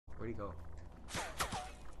Where'd he go?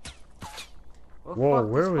 Whoa,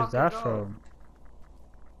 where was that from?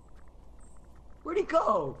 Where'd he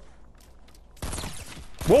go?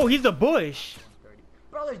 Whoa, he's a bush.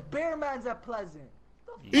 Bro, there's bear mans at Pleasant.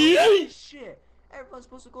 The fuck is this shit? Everyone's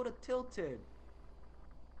supposed to go to Tilted.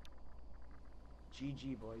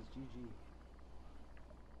 GG, boys. GG.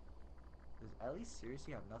 Does Ellie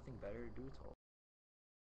seriously have nothing better to do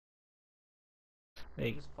to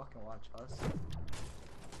Hey. just fucking watch us?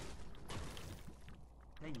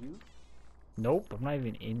 Hey, you? Nope, I'm not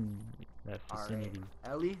even in that vicinity. Alright,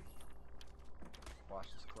 Ellie. Watch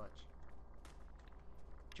this clutch.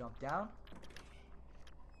 Jump down.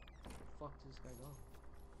 Where the fuck does this guy go?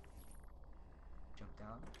 Jump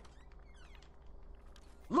down.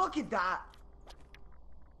 Look at that!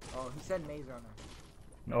 Oh, he said Maze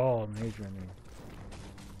Runner. Oh, Maze Runner.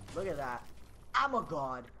 Look at that. I'm a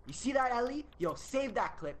god. You see that, Ellie? Yo, save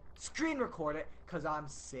that clip. Screen record it, cause I'm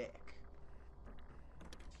sick.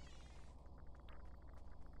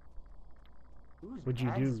 What'd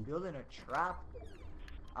you do? Building a trap.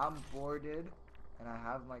 I'm boarded, and I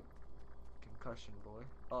have my concussion, boy.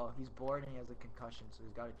 Oh, he's bored and he has a concussion, so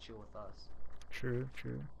he's gotta chill with us. True,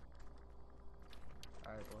 true.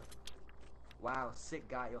 Alright, boy. Wow, sick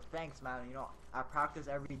guy. Yo, thanks, man. You know, I practice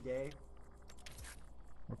every day.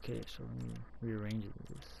 Okay, so let me rearrange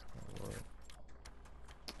this. Oh, Lord.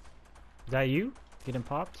 Is that you? Getting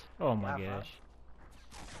popped? Oh my gosh.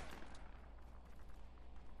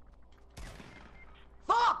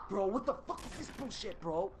 Fuck, bro! What the fuck is this bullshit,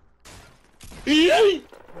 bro?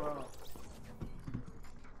 Bro.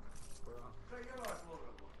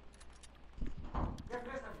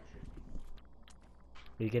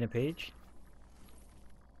 Are you getting a page?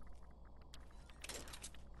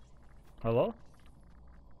 Hello?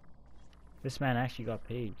 This man actually got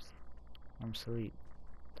paged. I'm asleep.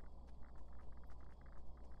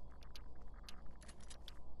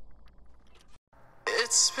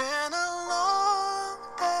 It's been a long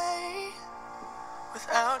day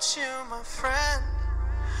without you, my friend,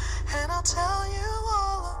 and I'll tell you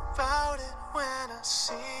all about it when I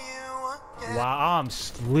see you again. Wow, I'm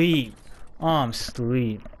asleep. I'm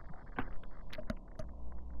asleep.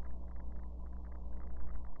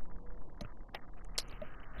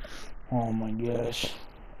 Oh my gosh.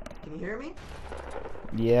 Can you hear me?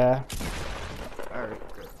 Yeah.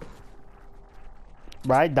 Alright, good.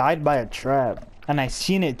 Bro, I died by a trap. And I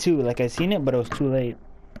seen it too. Like, I seen it, but it was too late.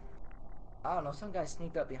 I don't know, some guy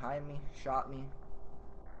sneaked up behind me, shot me.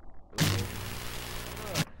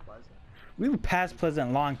 We were past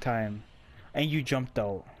Pleasant long time. And you jumped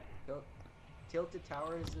out. Tilted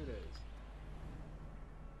Tower as it is.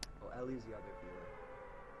 Oh, Ellie's the other viewer.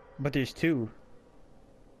 But there's two.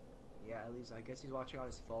 Yeah, Ellie's, I guess he's watching on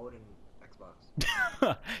his phone and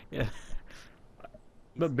Xbox. Yeah.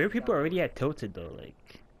 But bear people already at Tilted though,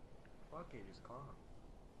 like. Fuck it, just calm.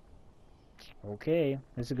 Okay,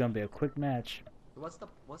 this is gonna be a quick match. What's the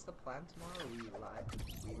plan tomorrow?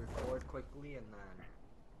 We record quickly and then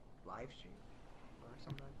live stream or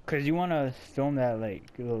something like that. Cause you wanna film that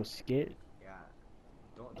like little skit. Yeah.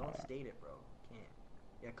 Don't state it, bro. Can't.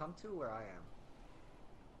 Yeah, come to where I am.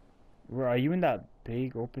 Where are you in that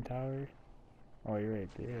big open tower? Oh, you're right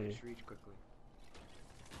there. Yeah, just reach quickly.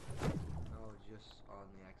 Oh, just on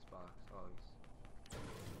the Xbox. Oh, he's...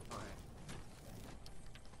 Alright.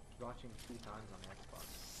 Watching 2 times on the Xbox.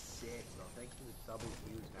 Sick, bro. Thanks for the double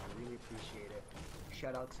views, man. I really appreciate it.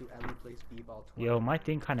 Shout out to Ellie Plays B-Ball 20. Yo, my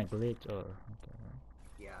thing kinda glitched. Oh,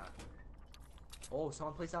 yeah. Oh,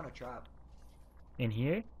 someone placed down a trap. in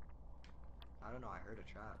here? I don't know, I heard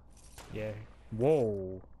a trap. Yeah.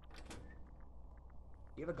 Whoa.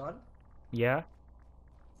 You have a gun? Yeah.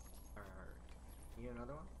 Or you need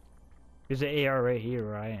another one? There's an AR right here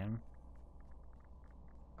where I am.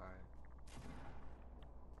 Alright.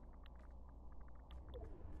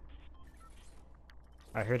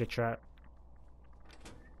 I heard a trap.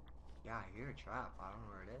 Yeah, I hear a trap. I don't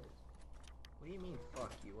know where it is. What do you mean,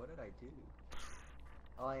 fuck you? What did I do?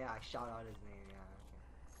 Oh yeah, I shot out his name, yeah, okay.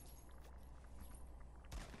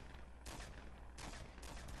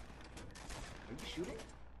 Are you shooting?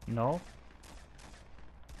 No?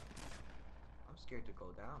 I'm scared to go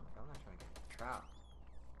down. Like, I'm not trying to get trapped.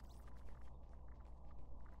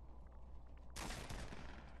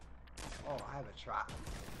 Oh, I have a trap.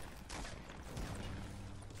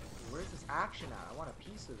 Where's this action at? I want a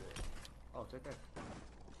piece of it. Oh, it's right there.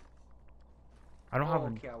 I don't have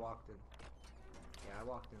okay, I walked in. Yeah, I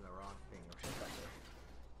walked in the wrong thing. Oh, shut that door.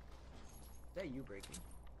 Is that you breaking?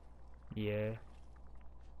 Yeah.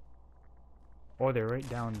 Oh, they're right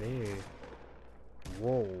down there.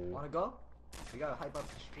 Whoa. Wanna go? We gotta hype up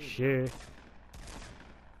the stream. Sure.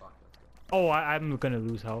 Fuck Oh, I'm gonna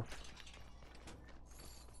lose health.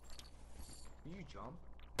 Did you jump?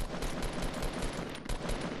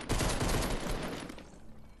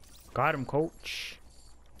 Got him, coach.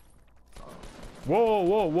 Whoa,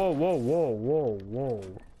 whoa, whoa, whoa, whoa, whoa, whoa.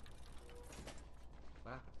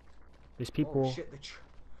 What? There's people. Oh shit,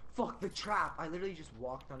 fuck the trap. I literally just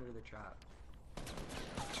walked under the trap.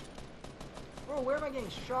 Bro, where am I getting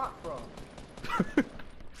shot from?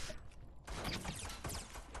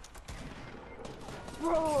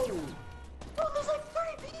 Bro! Bro, there's like 3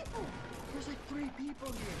 people! There's like 3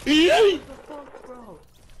 people here! What the fuck, bro?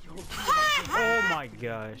 Yo, dude, Oh my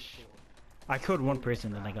gosh. I killed one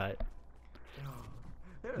person and I got...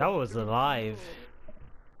 That was alive.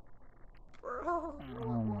 Bro!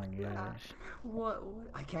 Oh my gosh. What?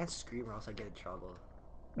 I can't scream or else I get in trouble.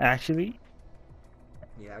 Actually?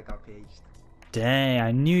 Yeah, I got paged. Dang, I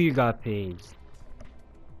knew you got paged.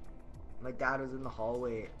 My dad was in the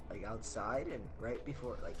hallway, like outside, and right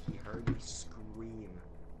before, like, he heard me scream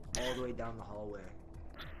all the way down the hallway.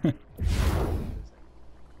 I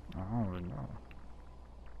don't know.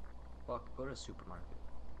 Fuck, go to a supermarket.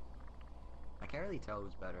 I can't really tell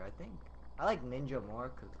who's better. I think I like Ninja more,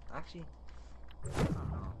 cause actually, I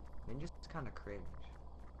don't know. Ninja's kind of cringe,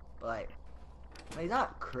 but like, he's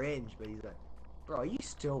not cringe, but he's like, bro, are you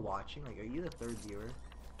still watching? Like, are you the 3rd viewer?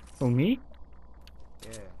 Oh, me?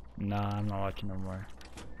 Yeah. Nah, I'm not watching no more.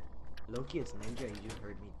 Loki, it's Ninja. He just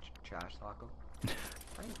heard me trash talk him.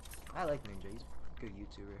 I like Ninja. He's a good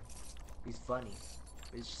YouTuber. He's funny.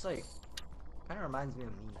 But it's just like, kind of reminds me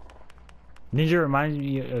of me. Ninja reminds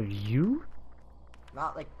me of you?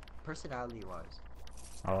 Not like personality-wise.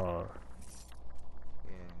 Oh.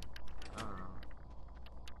 Yeah. I don't know.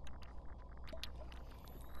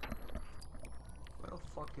 Where the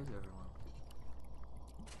fuck is everyone?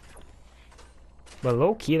 But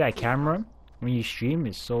low key, that camera, when you stream,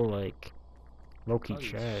 is so like low key Holy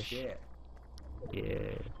trash. shit.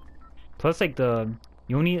 Yeah. Plus, like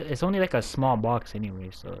it's only like a small box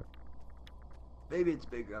anyway, so. Maybe it's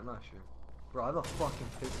bigger, I'm not sure. Bro, I have a fucking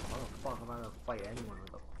pistol. How the fuck am I gonna fight anyone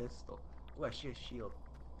with a pistol? Ooh, I see a shield.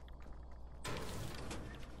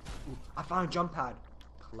 Ooh, I found a jump pad.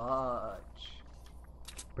 Clutch.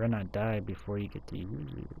 Better not die before you get to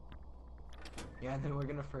use it. Yeah, and then we're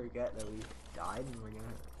gonna forget that we died and we're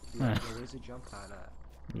gonna be like, "Yo, where's the jump pad at?"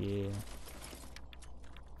 Yeah.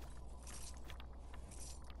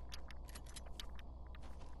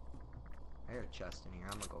 I hear a chest in here,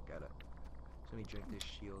 I'm gonna go get it. So let me drink this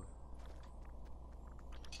shield.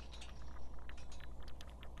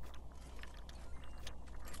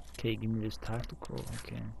 Okay, give me this tactical.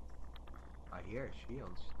 Okay. I hear a shield.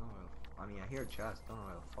 Just don't know I mean, I hear a chest. Don't know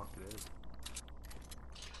where the fuck it is.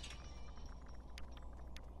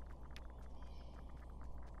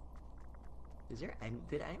 Is there any?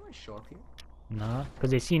 Did anyone show up here? Nah,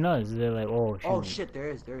 cause they seen us. They're like, oh shit. Oh shit! There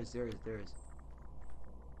is.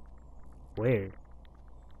 Where?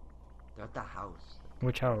 They're at the house.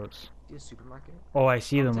 Which house? See a supermarket? Oh, I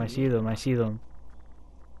see them. to I me. see them. I see them.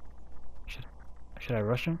 Should I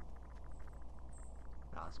rush them?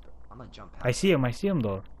 Nah, I'm gonna jump past. I see him. I see him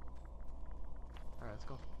though. Alright, let's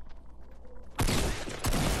go.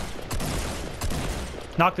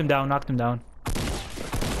 Knocked him down. Knocked him down.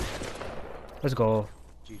 Let's go.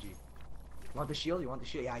 GG. You want the shield? You want the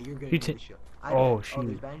shield? Yeah, you're good. You You want the shield. I Oh, bet. shoot.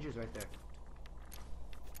 There's bandages right there.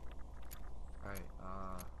 Alright,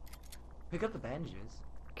 pick up the bandages.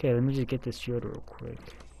 Okay, let me just get this shield real quick.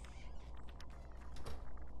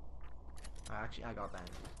 Actually, I got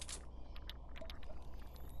bandages.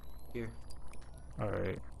 Here.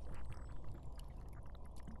 Alright.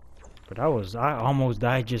 But I almost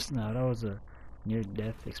died just now. That was a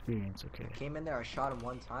near-death experience. Okay. I came in there, I shot him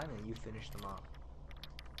one time, and you finished him off.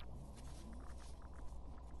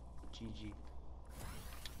 GG.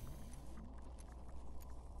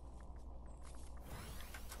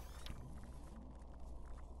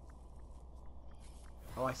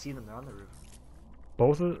 Oh, I see them. They're on the roof.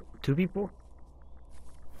 Two people?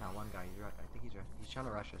 Nah, one guy. He's right. I think he's right. He's trying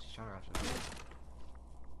to rush us. He's trying to rush us.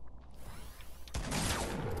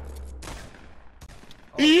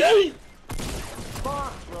 Oh.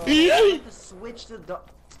 Fuck, bro. I have to switch to the.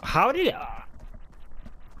 How did? How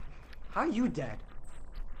are you dead?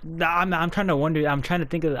 Nah, I'm trying to wonder. I'm trying to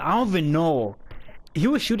think of. I don't even know. He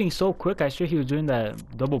was shooting so quick. I swear he was doing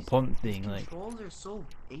that double pump thing. Like. Controls are so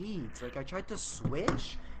AIDS. Like I tried to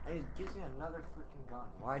switch, and it gives me another freaking gun.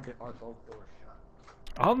 Why are both doors shut?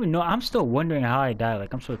 I don't even know. I'm still wondering how I died.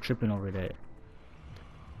 Like I'm still tripping over that.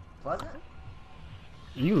 Pleasant?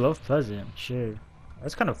 You love Pleasant, sure.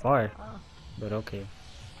 That's kind of far, Oh. but okay.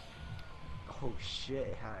 Oh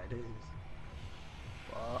shit, yeah, it is.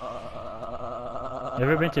 Fuck. You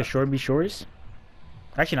ever been to Shoreby Shores?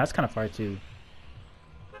 Actually, no, that's kind of far too.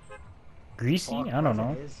 Greasy? Fuck, I don't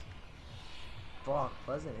know. Fuck,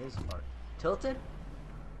 Pleasant is far. Tilted?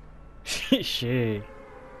 Shit.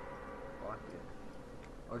 Fuck it.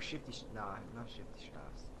 Or Shifty, nah, not Shifty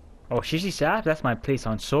Shafts. Oh, Shishi Shaft? That's my place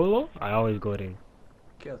on Solo. I always go there.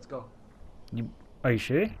 Okay, let's go. Are you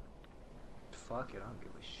sure? Fuck it, I don't give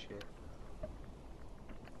a shit.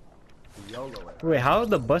 YOLO it. Wait, how did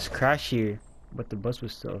the bus crash here? But the bus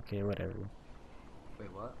was still okay, whatever. Wait,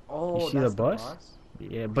 what? Oh, see the that's bus?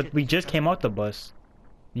 Yeah, Oh, but shit, we there's just a came out the bus.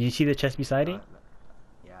 Did you see the chest beside it?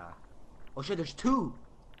 Yeah. Oh shit, there's 2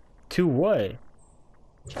 To what?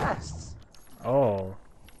 chests. Oh.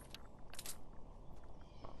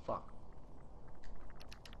 Oh, fuck.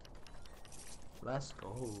 Let's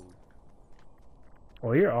go.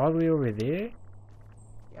 Oh, you're all the way over there?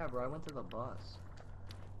 Yeah, bro, I went to the bus.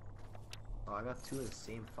 Oh, I got 2 of the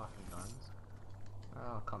same fucking guns.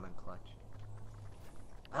 I'll come in clutch.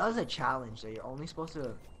 That was a challenge that you're only supposed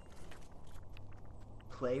to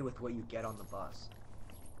play with what you get on the bus.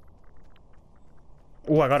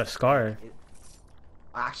 Oh, I got a scar.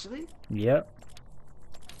 Actually? Yep.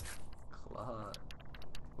 Clutch.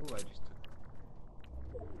 Ooh, I just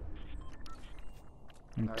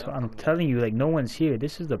took. I'm telling you, like, no one's here.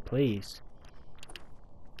 This is the place.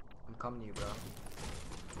 I'm coming to you, bro.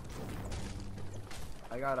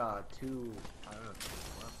 I got 2. I don't know. What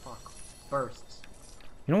the fuck? Bursts.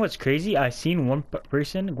 You know what's crazy? I seen one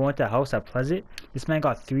person go into a house at Pleasant. This man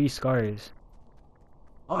got 3 scars.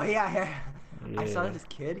 Oh yeah, yeah. I saw Yeah. this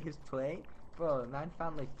kid. He was playing. Bro, the man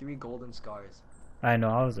found like 3 golden scars. I know.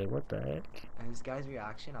 I was like, what the heck? And this guy's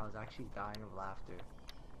reaction, I was actually dying of laughter.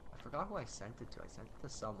 I forgot who I sent it to. I sent it to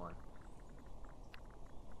someone.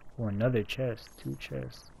 Oh, another chest. 2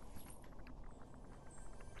 chests.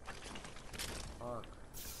 Fuck.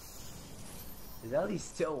 Is Ellie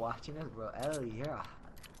still watching us, bro? Ellie, you're a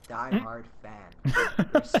die-hard fan.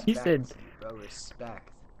 Respect, He said, bro, respect.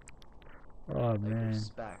 oh, Like, man.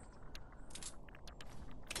 respect.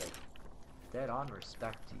 Dead on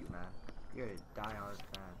respect to you, man. You're a die-hard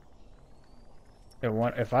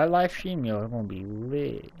fan. If I live stream, yo, it's gonna be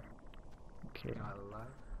lit. Okay. You know, I love.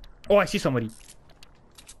 Oh, I see somebody.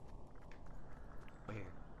 Where?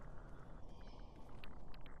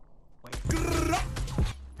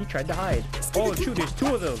 He tried to hide. Oh, shoot, there's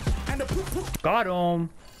 2 of them. Got him.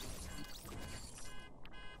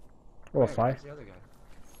 Oh, Where? 5. Where's the other guy?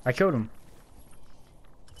 I killed him.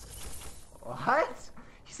 What?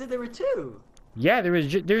 He said there were 2. Yeah,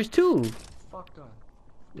 there's 2. Fucked up.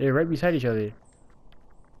 They're right beside each other.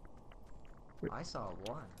 I saw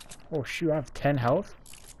 1. Oh shoot, I have 10 health.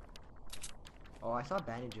 Oh, I saw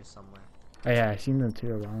bandages somewhere. Oh yeah, I seen them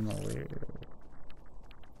too. But I don't know where.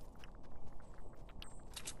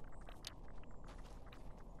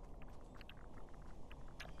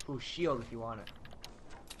 Ooh, shield if you want it.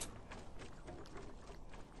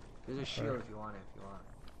 There's a shield if you want it. If you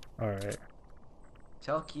want. All right.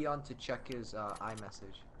 Tell Keon to check his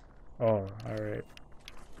iMessage. Oh, all right.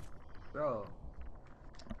 Bro.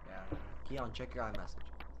 Yeah. Keon, check your iMessage.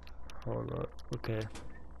 Hold up. Okay.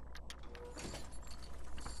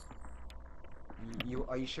 You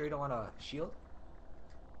are you sure you don't want a shield?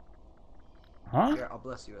 Huh? Here, I'll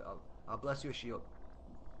bless you. I'll bless you a shield.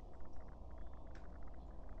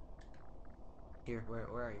 Here, where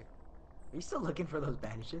are you? Are you still looking for those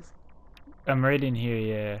bandages? I'm right in here.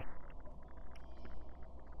 Yeah.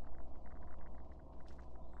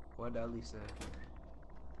 What did Ellie say?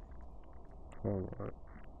 Hold up.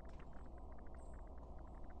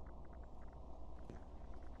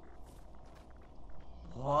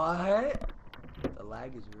 What? The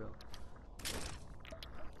lag is real.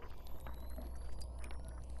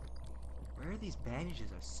 Where are these bandages?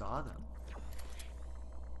 I saw them.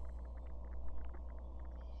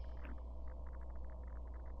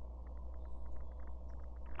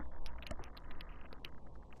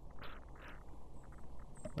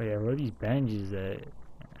 Oh yeah, where are these bandages at?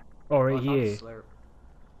 Oh, right I found here. Slurp.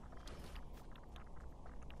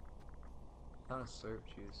 Found a slurp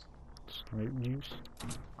juice. Slurp juice.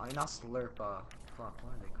 I mean, not slurp, fuck,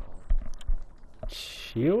 what are they called?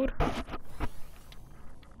 Shield?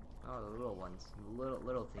 Oh, the little ones.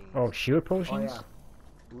 Little things. Oh, shield Oh, potions?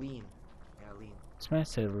 yeah. Lean. Yeah, lean. This man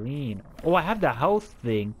said lean. Oh, I have the health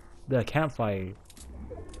thing. The campfire.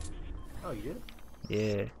 Oh, you did?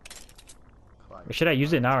 Yeah. Clutch. Or should I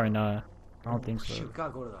use it now or not? I don't think so. Shoot,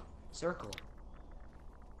 gotta go to the circle.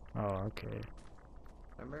 Oh, okay.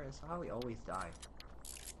 Remember, it's how we always die.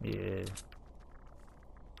 Yeah.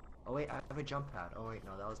 Oh wait, I have a jump pad. Oh wait,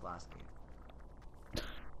 no, that was last game.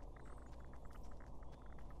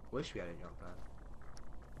 Wish we had a jump pad.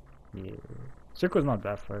 Yeah. Circle's not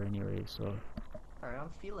that far anyway, so. Alright, I'm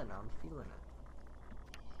feeling it. I'm feeling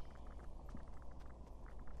it.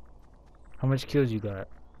 How much kills you got?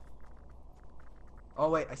 Oh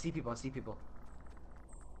wait, I see people. I see people.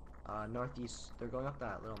 Northeast. They're going up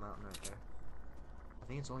that little mountain right there. I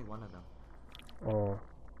think it's only one of them. Oh,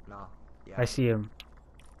 No. Yeah. I see him.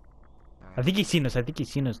 Alright. I think he's seen us. I think he's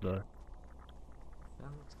seen us though. Yeah,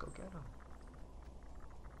 let's go get him.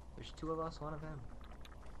 There's two of us, one of him.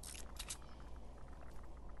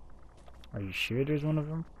 Are you sure there's one of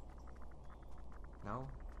them? No.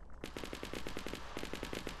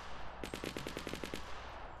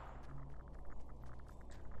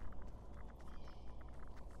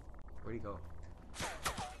 Where'd he go?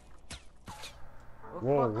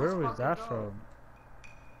 Whoa, where was that go? from?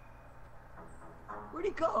 Where'd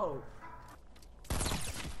he go?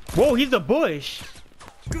 Whoa, he's the bush!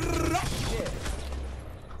 Shit.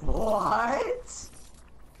 What?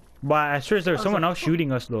 But I swear there's was someone a else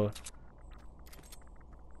shooting us though.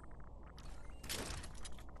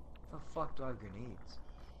 The fuck do I have grenades?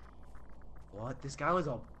 What? This guy was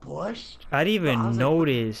a bush? I didn't Bro, I even was like,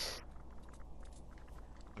 notice.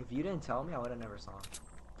 if you didn't tell me, I would have never saw him.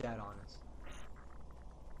 Dead honest.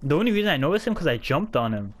 The only reason I noticed him because I jumped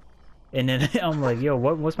on him. And then I'm like, yo,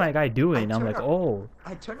 what's my guy doing? I'm like, oh.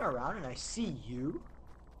 I turn around and I see you.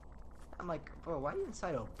 I'm like, bro, why are you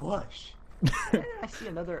inside a bush? And then I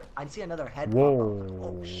see another head pop Whoa. up.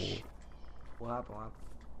 Oh shit. What happened? What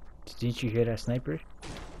happened? Didn't you hear that sniper?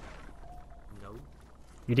 No.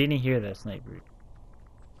 You didn't hear that sniper.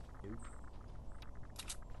 Nope.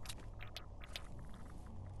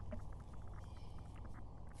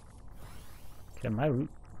 Okay, my loot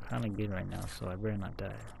kind of good right now, so I better not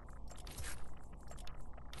die.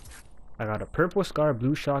 I got a purple scar,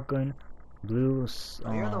 blue shotgun, blue.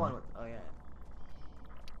 Oh, you're the one with. Oh yeah.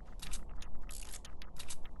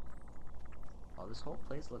 Oh, this whole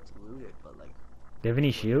place looks looted, but like. Do you have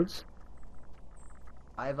any shields?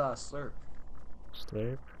 I have a slurp.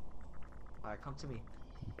 Slurp. Alright, come to me.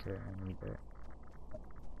 Okay, I need that.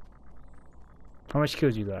 How much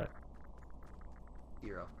kills you got?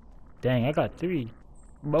 0. Dang, I got 3.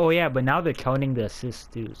 Oh yeah, but now they're counting the assists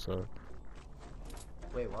too, so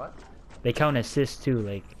Wait, what? they count assists too.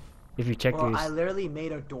 Like, if you check Well, your. I literally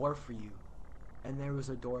made a door for you, and there was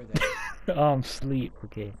a door there. Sleep.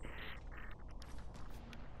 Okay,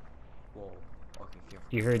 Whoa. Okay, careful.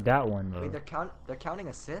 you heard that one though. Wait, they're counting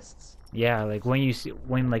assists? Yeah, like when you see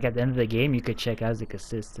like at the end of the game, you could check Isaac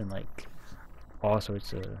assists and like all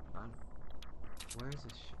sorts of. Where is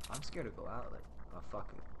this shit? I'm scared to go out. Like, oh fuck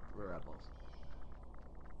it, we're rebels.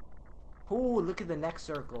 Ooh, look at the next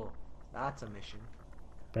circle. That's a mission.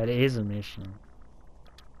 That is a mission.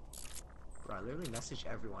 Bro, I literally messaged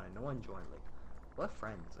everyone and no one joined. Like, what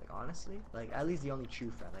friends? Like, honestly? Like, Ellie's the only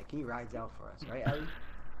true friend. Like, he rides out for us, right, Ellie?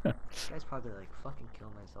 This guy's probably like, fucking kill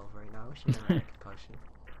myself right now. I wish I never had a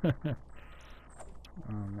concussion.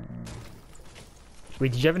 Oh man.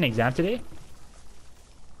 Wait, did you have an exam today?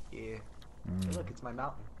 Yeah. Hey, look, it's my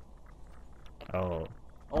mountain. Oh.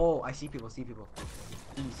 Oh, I see people, East.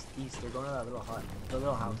 They're going to that little hut. The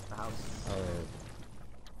little house, the house. Oh.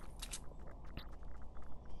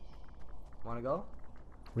 Wanna go?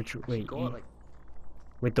 Which I should wait? go like,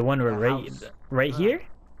 Wait, the one where that house. right here?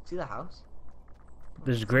 See the house?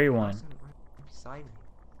 There's a gray one. Right beside me.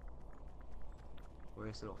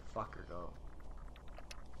 Where's this little fucker go?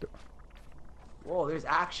 Whoa, there's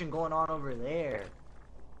action going on over there.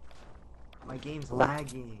 My game's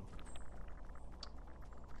lagging.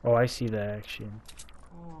 Oh, I see the action.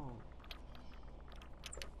 Oh.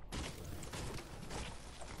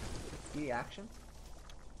 See action?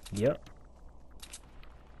 Yep.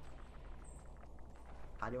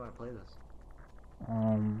 How do you want to play this?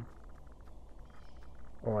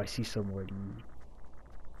 Oh, I see some wording.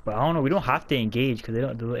 But I don't know. We don't have to engage because they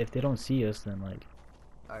don't. If they don't see us, then like.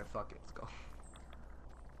 Alright, fuck it, let's go.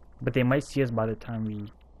 But they might see us by the time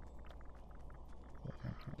we.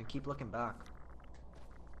 You keep looking back.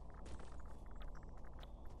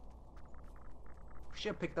 We should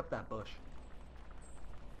have picked up that bush.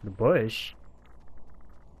 The bush.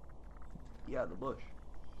 Yeah, the bush.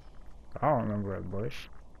 I don't remember a bush.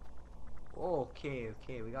 Okay,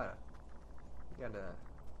 we gotta keep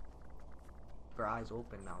our eyes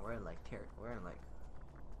open now. We're in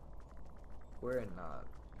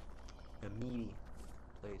the meaty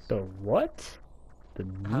place. The what? The I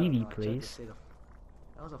don't meaty know, I tried to place. say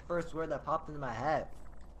that was the first word that popped into my head.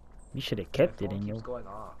 You should have My kept it phone in keeps going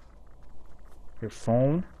off. your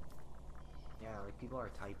phone. Yeah, like people are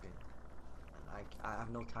typing, and I have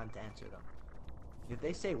no time to answer them. If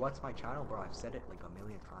they say what's my channel, bro, I've said it like a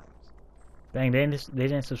million times. Dang, they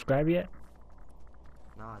didn't subscribe yet?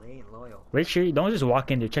 Nah, they ain't loyal. Make sure you don't just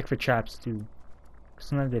walk in there. Check for traps too.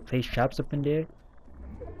 Sometimes they place traps up in there.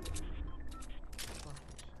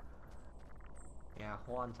 Yeah,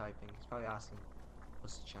 hold on typing. He's probably asking,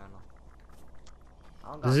 what's the channel?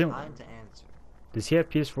 I don't Does got it- time to answer. Does he have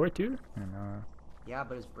PS4 too? Or no? Yeah,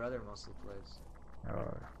 but his brother mostly plays.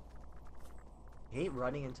 Oh, I hate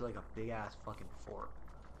running into like a big ass fucking fort.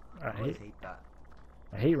 I I always hate hate that.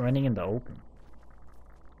 I hate running in the open.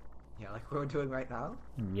 Yeah, like we're doing right now.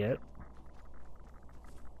 Yep.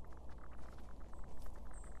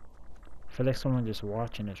 I feel like someone just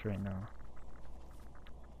watching us right now.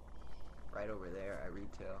 Right over there at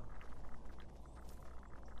retail.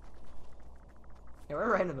 Yeah,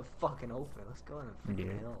 we're right in the fucking open. Let's go in the freaking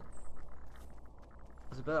Yeah. hill.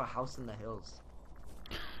 Let's build a house in the hills.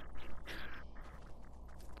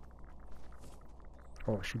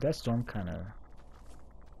 Oh shoot, that storm kind of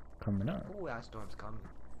coming up. Oh, that storm's coming.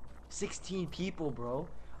 16 people, bro.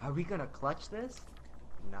 Are we gonna clutch this?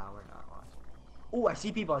 Nah, we're not. Watch. Oh, I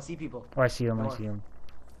see people. I see people. Oh, I see him. I North. see him.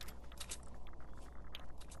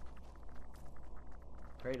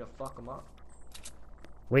 Ready to fuck them up.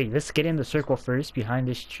 Wait, let's get in the circle first behind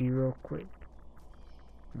this tree real quick.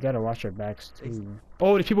 We gotta watch our backs too.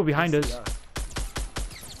 Oh, there's people behind They see us.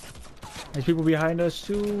 There's people behind us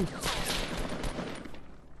too.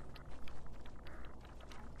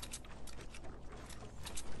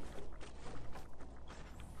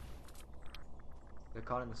 They're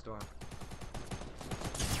caught in the storm.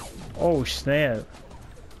 Oh snap!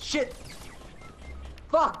 Shit!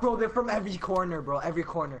 Fuck, bro, they're from every corner, bro. Every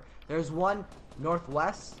corner. There's one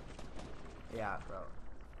northwest. Yeah, bro.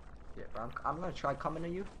 Yeah, bro. I'm gonna try coming to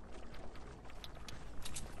you.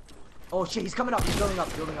 Oh shit, he's coming up. He's building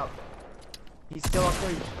up. Building up. He's still up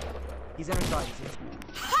there. He's inside.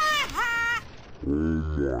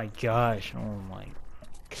 Oh my gosh! Oh my!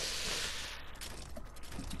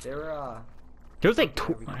 They were There was like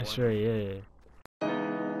Fucking two. every I corner. swear, yeah.